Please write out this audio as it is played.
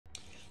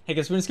Hey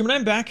guys,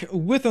 I'm back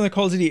with another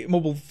Call of Duty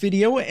mobile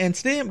video, and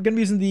today I'm going to be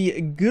using the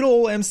good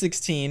old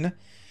M16.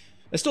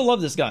 I still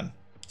love this gun,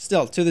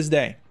 still, to this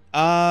day.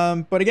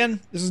 But again,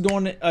 this is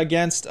going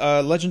against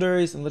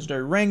legendaries and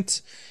legendary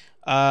ranked.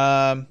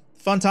 Fun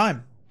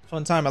time.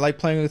 I like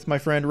playing with my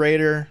friend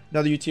Raider,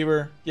 another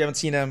YouTuber. If you haven't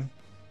seen him,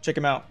 check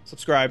him out,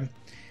 subscribe.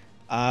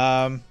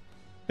 But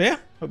yeah,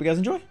 hope you guys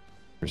enjoy.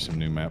 There's some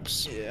new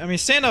maps. Yeah, I mean,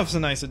 Standoff's a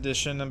nice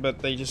addition, but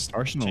they just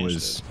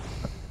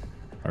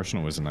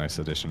Arsenal was a nice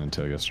addition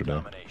until yesterday.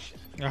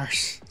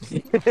 Gosh. We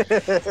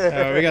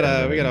got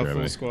a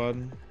full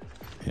squad.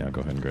 Yeah,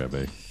 go ahead and grab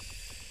A.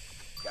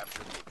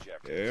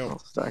 Yeah. I'll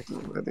stack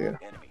it with you.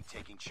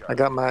 I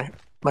got my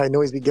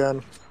noisy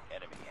gun.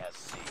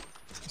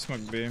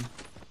 Smoke B.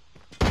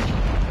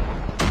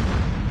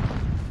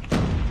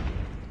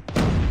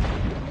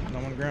 No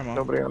one grandma.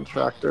 Nobody on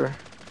tractor.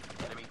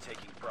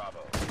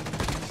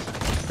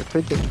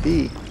 They're taking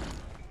B.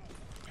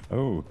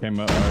 Oh, came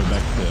up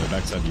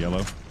backside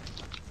yellow.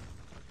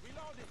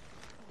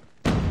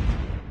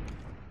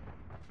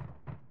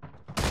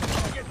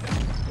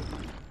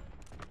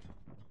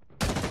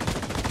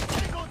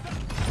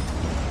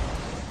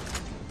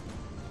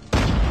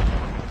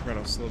 I forgot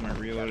how slow my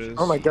reload is.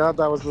 Oh my god,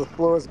 that was the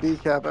slowest B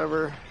cap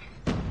ever.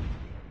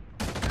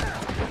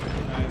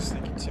 Nice,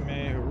 thank you,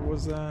 teammate. Who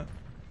was that?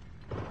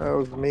 That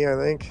was me, I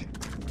think.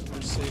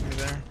 Just saved me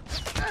there.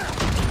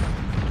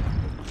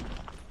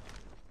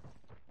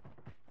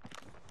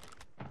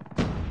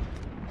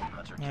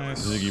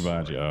 Nice. Ziggy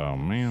Baji. Oh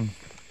man.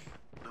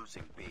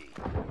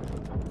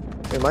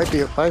 It might be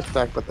a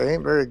 5-stack, but they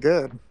ain't very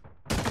good.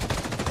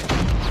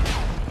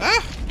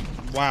 Ah!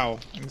 Wow.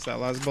 I missed that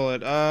last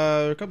bullet.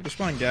 A couple of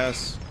spawn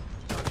gas.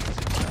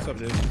 What's up,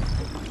 dude?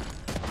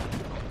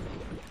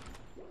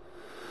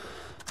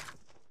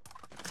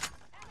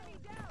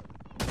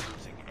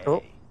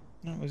 Oh,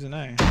 No, it was an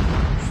A.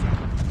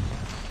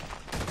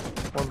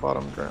 one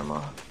bottom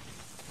grandma.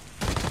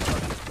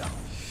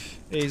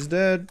 A's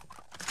dead.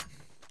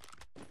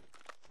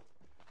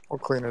 We'll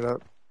clean it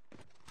up.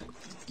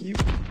 You.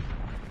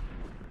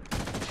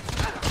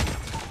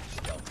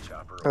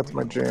 That's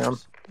my jam.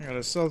 I got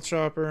a stealth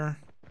chopper.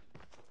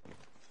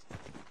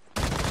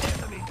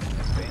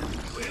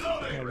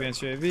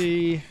 Advanced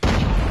UAV.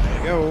 There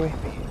you go.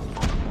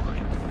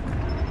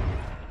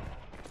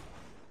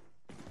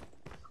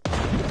 Oh,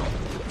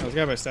 there's a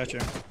guy by statue.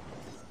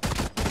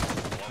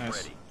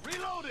 Nice.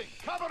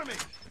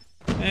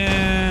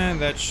 And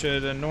that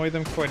should annoy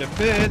them quite a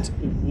bit.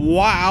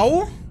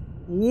 Wow.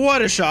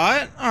 What a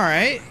shot.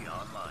 Alright.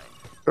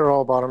 They're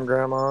all bottom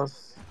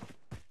grandmas.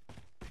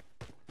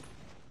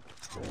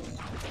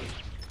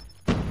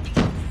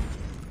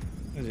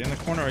 Is he in the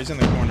corner? Oh, he's in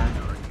the corner.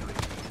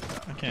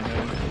 I can't hit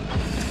him.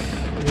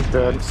 He's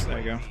dead. Nice. There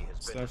you go.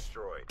 Stuff.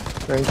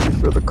 Thank you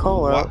for the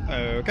call out.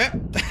 Okay.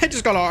 I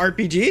just got an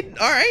RPG.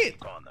 Alright.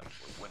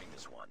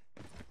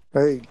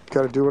 Hey,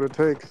 gotta do what it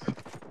takes.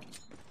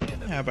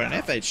 How about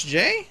an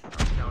FHJ?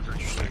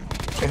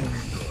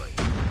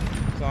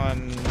 It's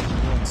on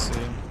 1C.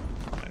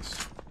 Nice.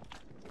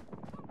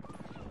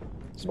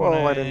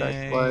 Whoa, I did a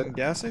nice slide.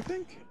 Gas, I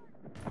think?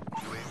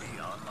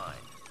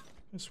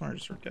 This one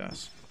just for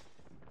gas.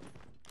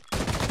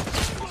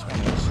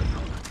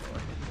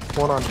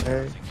 One on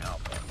A.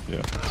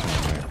 Yeah.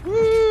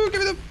 Woo! Get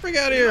me the freak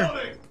out of here!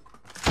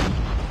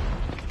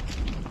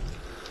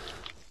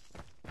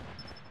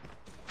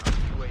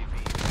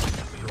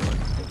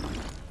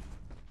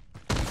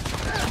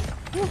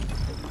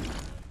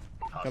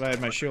 Thought I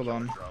had my shield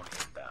on.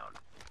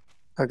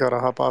 I gotta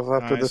hop off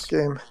after this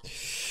game.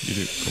 You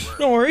do.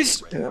 No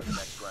worries. Yeah.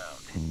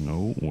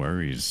 No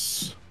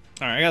worries.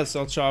 Alright, I got a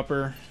stealth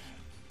chopper.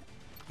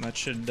 That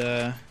should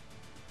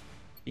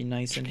be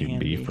nice and Keep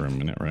handy. B for a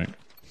minute, right?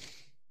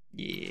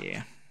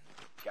 Yeah.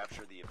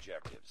 Capture the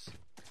objectives.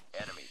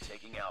 Enemy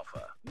taking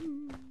Alpha.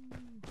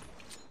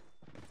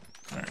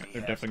 Alright,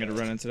 they're definitely gonna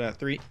run into that.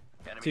 3,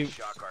 Enemy 2,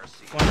 shock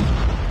RC. 1.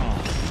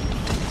 Oh.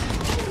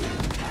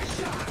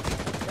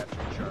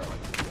 Capture Charlie.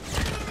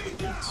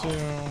 2.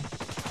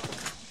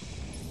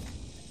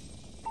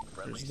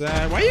 There's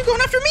that. Why are you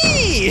going after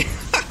me?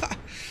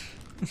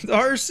 The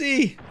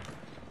RC.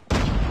 Oh,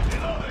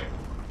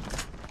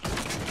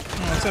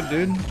 what's up,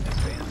 dude?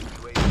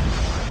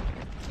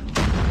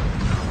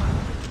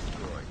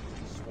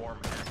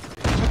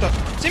 What the?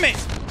 Teammate!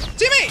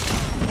 Teammate!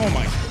 Oh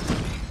my.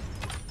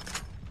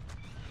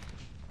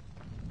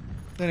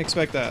 Didn't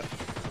expect that.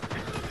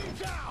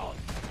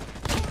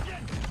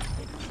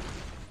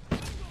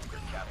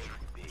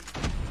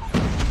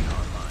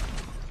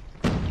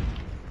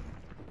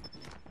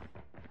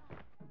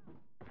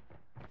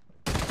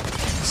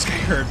 This guy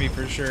heard me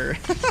for sure. He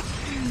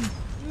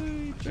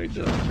tried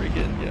to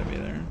freaking get me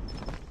there.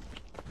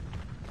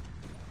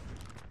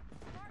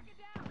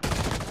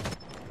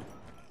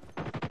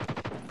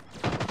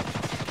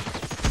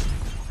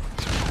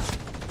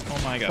 Oh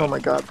my god. Oh my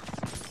god.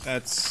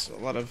 That's a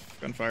lot of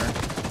gunfire.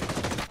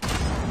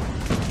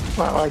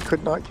 Wow, I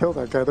could not kill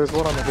that guy. There's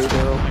one on the hay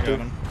barrel. I got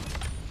him.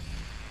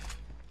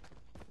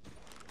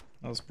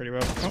 That was pretty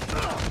rough.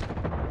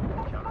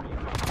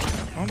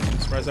 Oh. Oh, I'm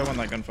surprised I won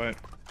that gunfight.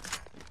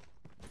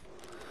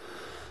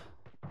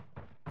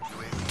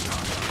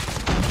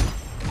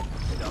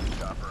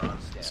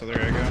 So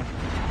there you go.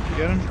 Did you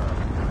get him?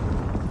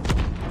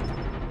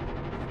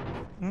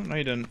 Oh, no,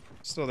 you didn't.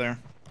 Still there.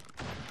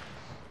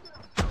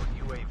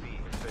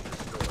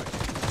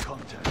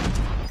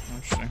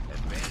 Interesting.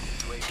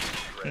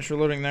 Finish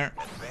reloading there.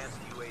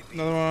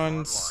 Another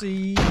one.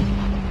 C. Be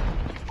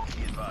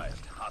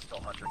advised, hostile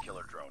hunter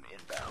killer drone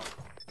inbound.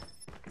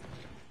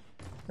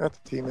 That's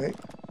a teammate.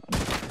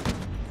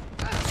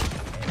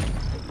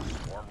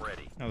 Swarm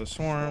ready. Another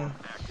swarm.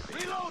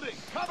 Activated. Reloading!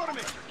 Cover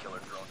me! Hunter killer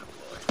drone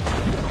deployed.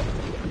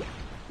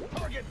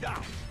 Target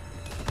down!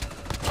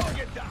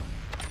 Target down!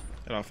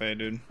 Get off A,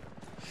 dude.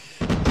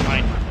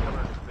 Mine. Killer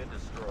has been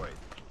destroyed.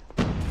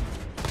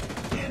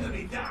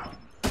 Enemy down!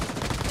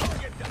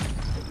 Target down!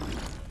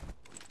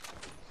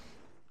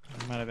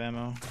 I'm out of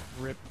ammo.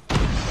 Rip.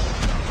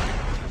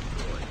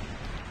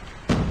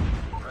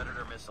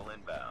 Predator missile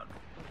inbound.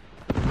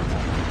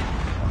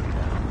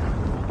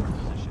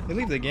 They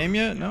leave the game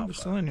yet? No, they're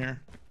still in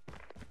here.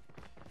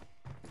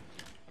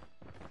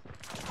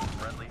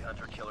 Friendly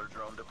hunter killer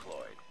drone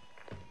deployed.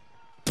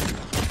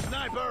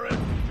 Sniper! Is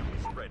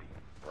ready.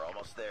 We're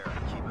almost there.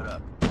 Keep it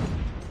up.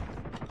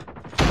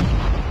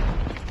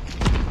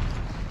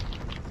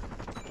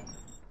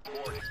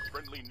 Warning,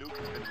 friendly nuke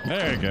has been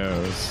There it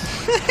goes.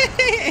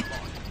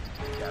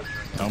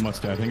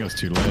 Almost, I think it was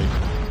too late.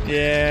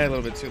 Yeah, a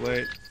little bit too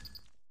late.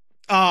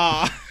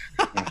 Ah.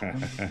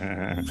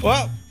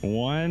 Well,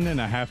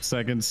 1.5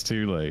 seconds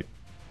too late.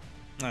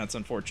 that's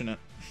unfortunate.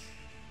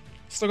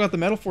 Still got the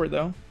medal for it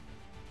though.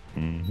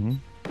 Mm-hmm.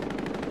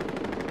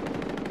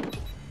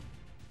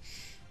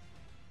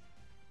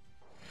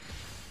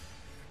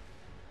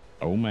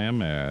 Oh man,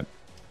 Matt.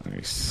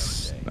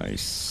 Nice.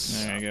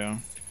 Nice. There you go.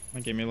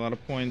 That gave me a lot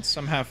of points.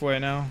 I'm halfway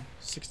now.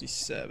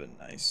 67.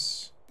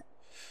 Nice.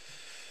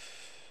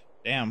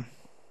 Damn.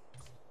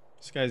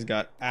 This guy's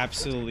got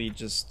absolutely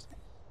just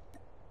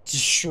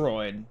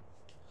destroyed.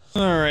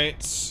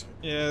 Alright.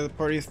 Yeah, the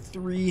party of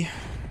 3.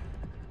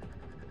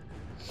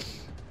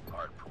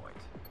 Hard point.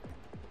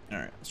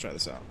 Alright, let's try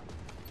this out.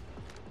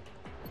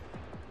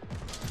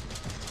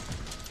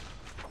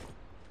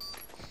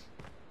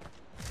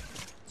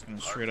 Just gonna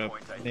straight up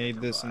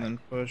nade this and then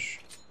push.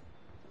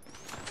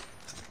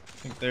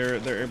 I think they're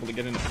able to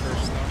get in it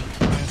first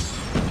though. Nice.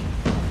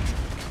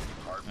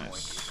 Hard point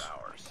Nice. is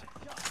ours.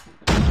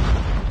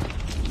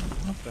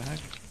 What the heck?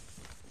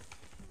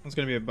 One's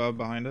gonna be above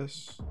behind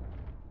us.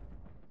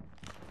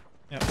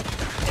 Yep.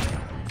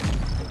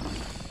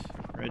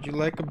 Read you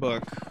like a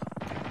book.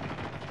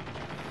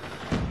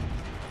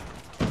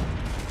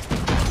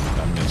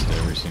 I missed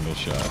every single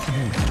shot.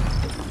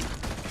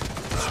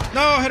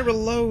 No, I had to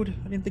reload.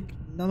 I didn't think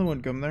another one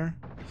would come there.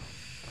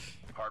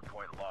 Hard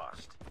point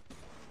lost.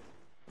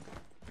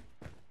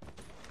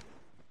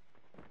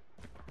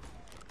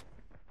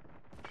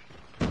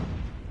 I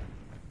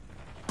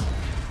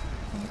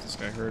don't know if this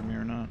guy heard me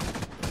or not.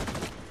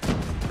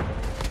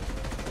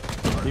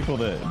 People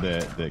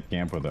that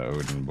camp with the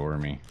Odin bore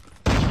me.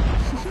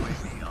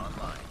 UAV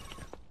online.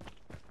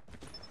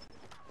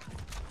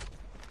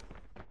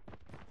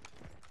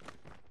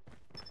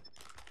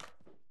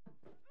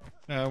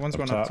 One's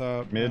going up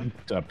top. Mid.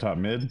 Yeah. Up top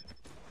mid.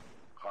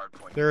 Hard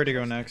point. They're ready to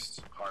go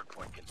next. Hard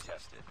point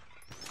contested.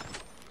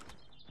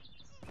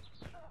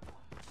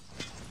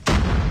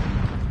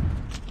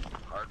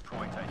 Hard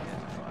point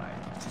identified.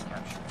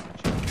 Capture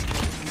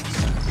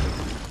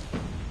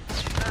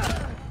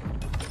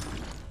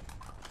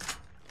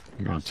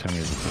You're gonna tell me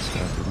that this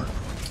guy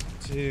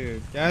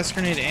Dude, gas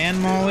grenade and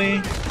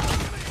molly.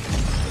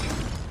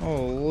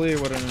 Holy,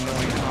 what an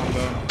annoying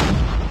combo.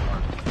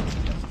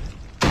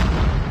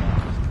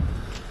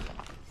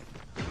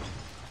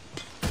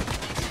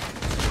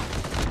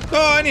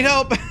 Oh, I need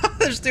help.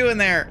 There's 2 in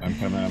there. I'm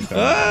coming.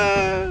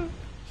 Ah!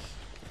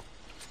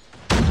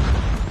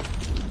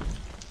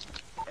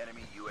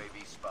 enemy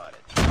UAV spotted.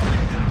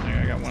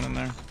 I got one in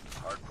there.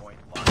 Hard point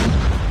locked.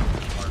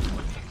 Hard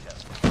point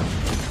contested.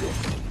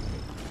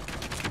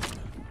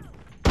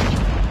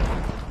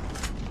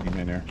 I'm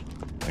in here.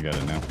 I got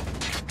it now.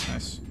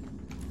 Nice.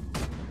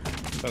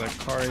 By the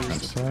car, he's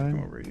just Outside.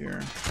 come over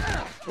here.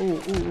 Ooh, ooh,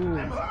 ooh.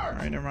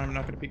 Alright, never mind. I'm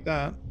not gonna peek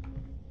that.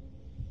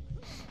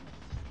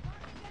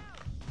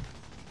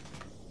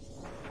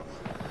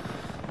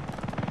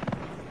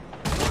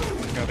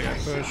 Got the guy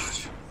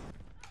pushed.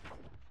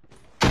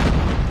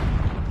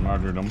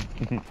 Martyred him.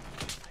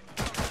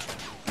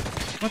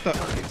 What the?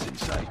 Targets in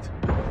sight.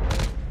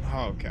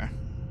 Oh, okay.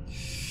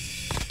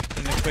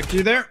 Didn't expect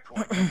you there.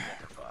 Point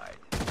identified.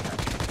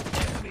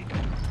 Enemy.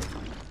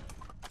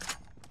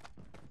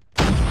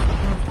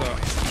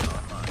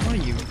 What are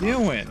you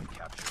doing?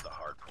 Capture the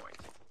hard point.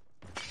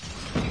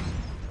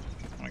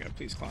 Oh my god,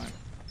 please climb.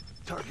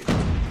 Target.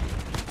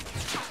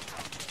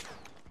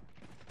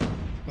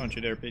 Don't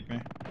you dare peek me.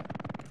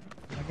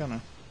 I'm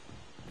gonna.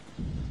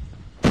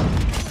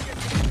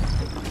 Targets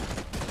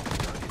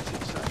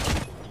in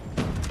sight.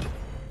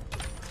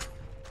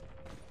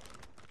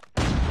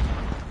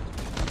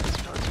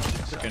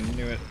 Fucking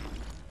knew it.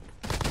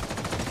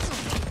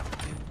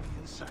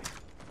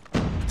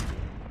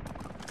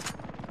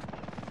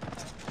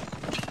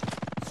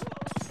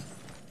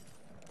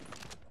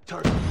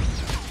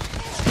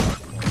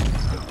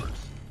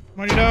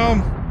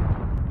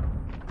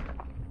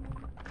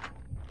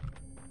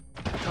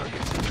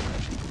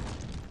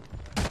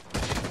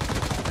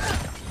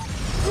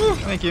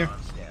 Thank you.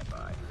 On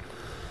standby.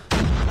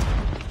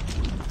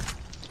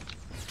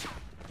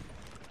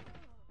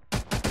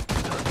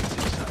 Targets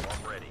inside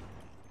already.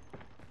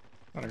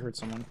 Thought I heard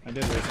someone. I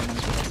did hear someone.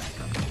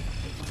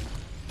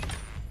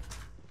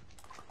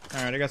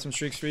 Alright, I got some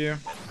streaks for you.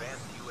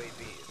 Advanced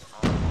UAV is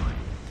online.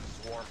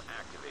 Swarm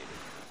activated.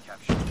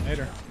 Capture.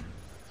 Later.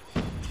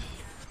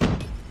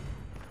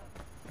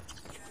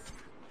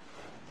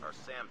 Our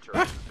SAM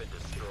turret has been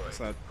destroyed. What's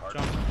that? Hard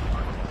Jump.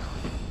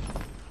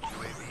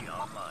 UAV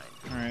online.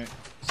 Alright.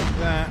 So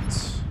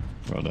that.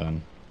 Well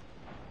done.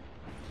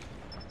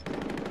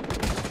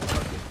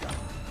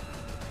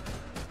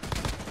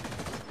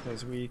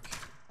 Guy's weak.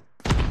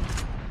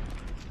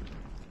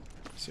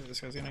 See where this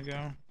guy's gonna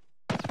go.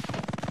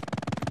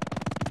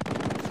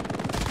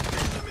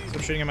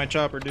 Stop shooting at my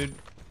chopper, dude.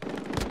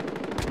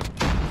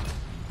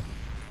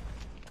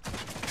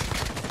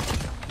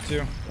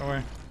 Two. Go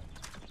away.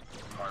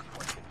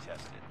 Hardpoint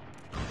contested.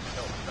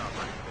 Stealth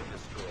chopper has been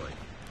destroyed.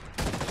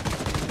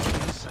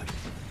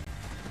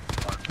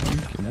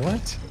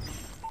 What?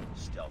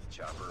 Stealth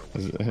chopper.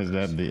 Is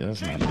that the?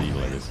 That's not the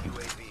legacy.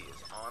 UAV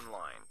is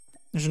online.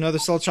 There's another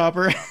cell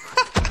chopper. Swarm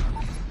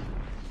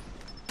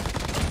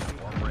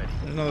ready.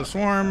 There's another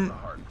swarm.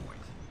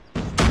 Hardpoint.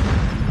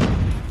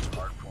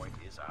 Hardpoint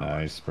is ours.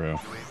 Nice, bro.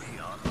 UAV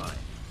online.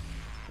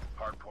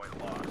 Hardpoint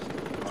lost.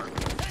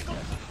 Hardpoint contested.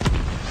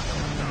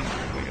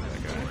 Look at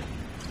that guy.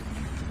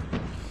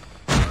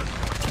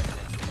 Hardpoint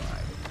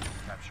identified.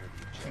 Capture the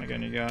What objective.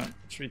 gun you got?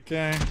 3K.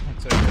 I'll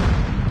take it.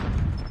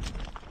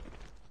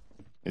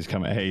 He's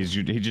coming. Hey,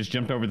 he just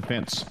jumped over the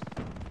fence.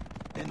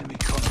 Enemy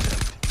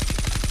contact.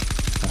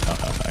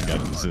 I got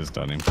an assist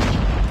on him.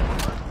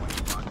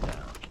 Hardpoint locked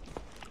down.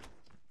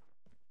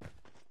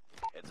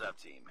 Heads up,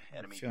 team.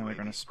 Enemy feeling they're UAV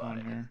gonna spawn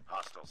spotted. here.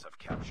 Hostiles have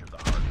captured the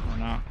hardpoint. Or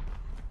not.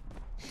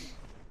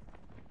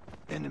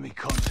 Enemy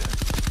contact.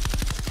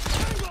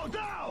 Tango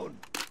down!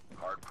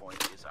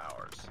 Hardpoint is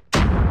ours.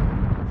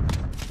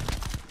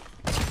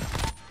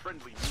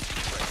 Friendly use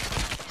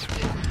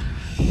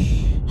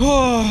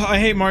Oh, I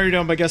hate Mario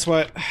Dome, but guess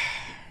what?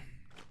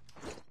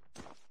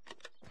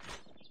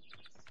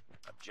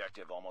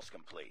 objective almost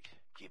complete.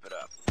 Keep it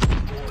up.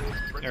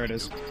 There it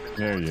is.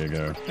 There you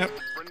go. Yep.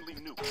 Friendly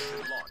nuke has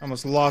been launched.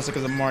 Almost lost it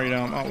because of Mario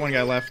Dome. Oh, one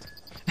guy left.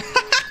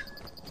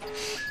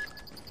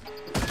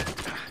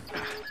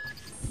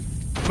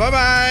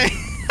 Bye-bye!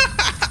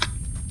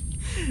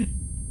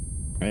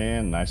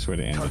 And nice way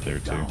to end it there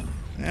too.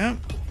 Yep.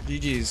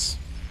 GG's.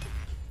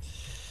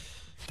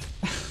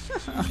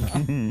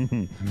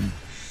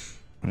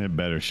 It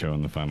better show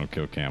in the final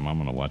kill cam. I'm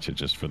gonna watch it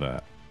just for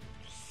that.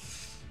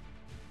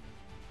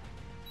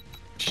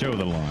 Show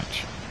the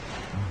launch.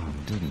 Oh,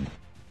 it didn't.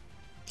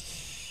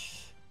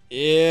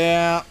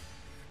 Yeah.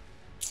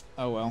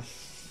 Oh well.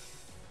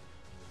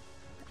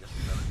 Just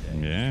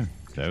another day. Yeah,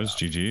 that was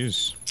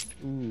GG's.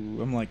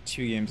 Ooh, I'm like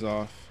 2 games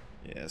off.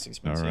 Yeah, 6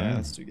 points. All Yeah, right.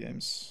 that's 2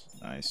 games.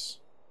 Nice.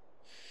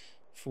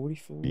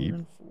 44 Beep.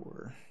 and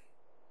 4.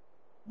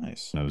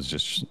 Nice. That was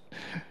just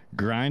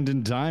grind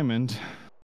and diamond.